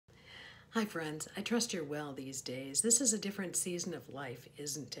Hi, friends. I trust you're well these days. This is a different season of life,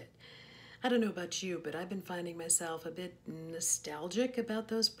 isn't it? I don't know about you, but I've been finding myself a bit nostalgic about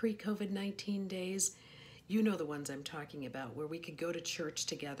those pre COVID-19 days. You know the ones I'm talking about, where we could go to church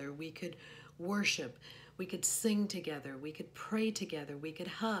together, we could worship, we could sing together, we could pray together, we could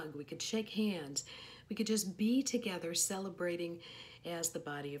hug, we could shake hands, we could just be together celebrating as the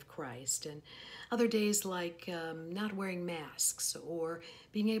body of Christ. And other days like not wearing masks or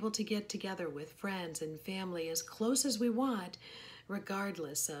being able to get together with friends and family as close as we want,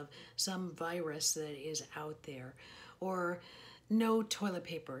 regardless of some virus that is out there, or no toilet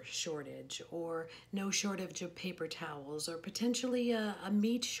paper shortage, or no shortage of paper towels, or potentially a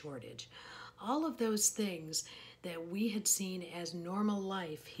meat shortage. All of those things that we had seen as normal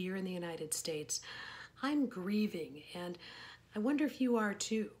life here in the United States, I'm grieving, and I wonder if you are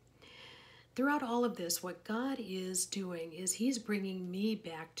too. Throughout all of this, what God is doing is He's bringing me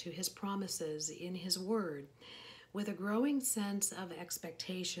back to His promises in His Word with a growing sense of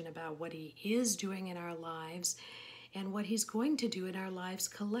expectation about what He is doing in our lives and what He's going to do in our lives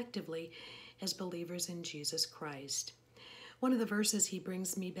collectively as believers in Jesus Christ. One of the verses He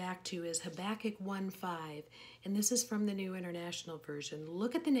brings me back to is Habakkuk 1:5, and this is from the New International Version.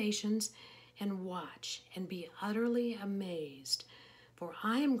 Look at the nations and watch and be utterly amazed, for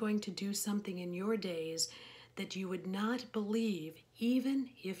I am going to do something in your days that you would not believe even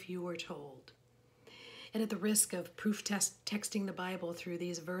if you were told. And at the risk of texting the Bible through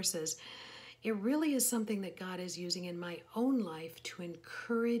these verses, it really is something that God is using in my own life to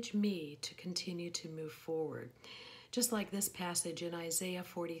encourage me to continue to move forward. Just like this passage in Isaiah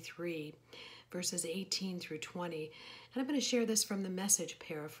 43, verses 18 through 20. And I'm going to share this from the Message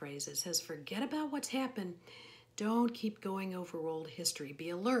paraphrase. It says, forget about what's happened. Don't keep going over old history.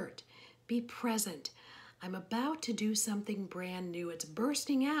 Be alert. Be present. I'm about to do something brand new. It's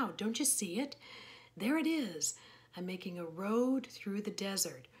bursting out. Don't you see it? There it is. I'm making a road through the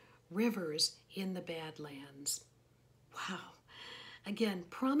desert, rivers in the Badlands. Wow. Again,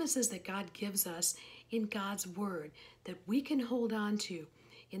 promises that God gives us in God's Word that we can hold on to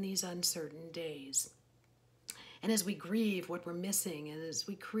in these uncertain days. And as we grieve what we're missing, and as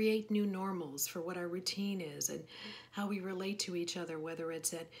we create new normals for what our routine is and how we relate to each other, whether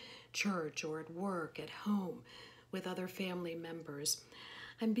it's at church or at work, at home, with other family members,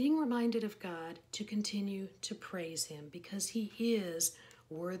 I'm being reminded of God to continue to praise Him because He is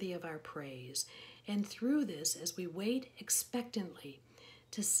worthy of our praise. And through this, as we wait expectantly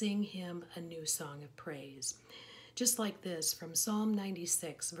to sing Him a new song of praise. Just like this from Psalm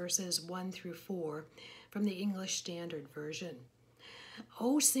 96, verses 1 through 4 from the English Standard Version.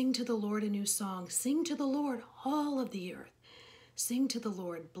 Oh, sing to the Lord a new song. Sing to the Lord, all of the earth. Sing to the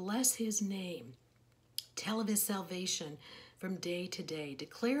Lord, bless His name. Tell of His salvation from day to day.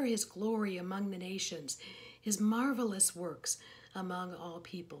 Declare His glory among the nations, His marvelous works among all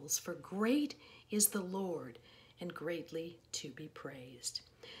peoples. For great is the Lord, and greatly to be praised.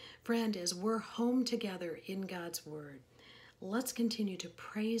 Friend, as we're home together in God's Word, let's continue to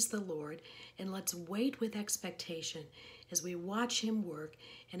praise the Lord, and let's wait with expectation as we watch Him work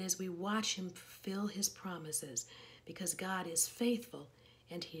and as we watch Him fulfill His promises, because God is faithful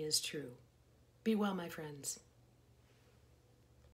and He is true. Be well, my friends.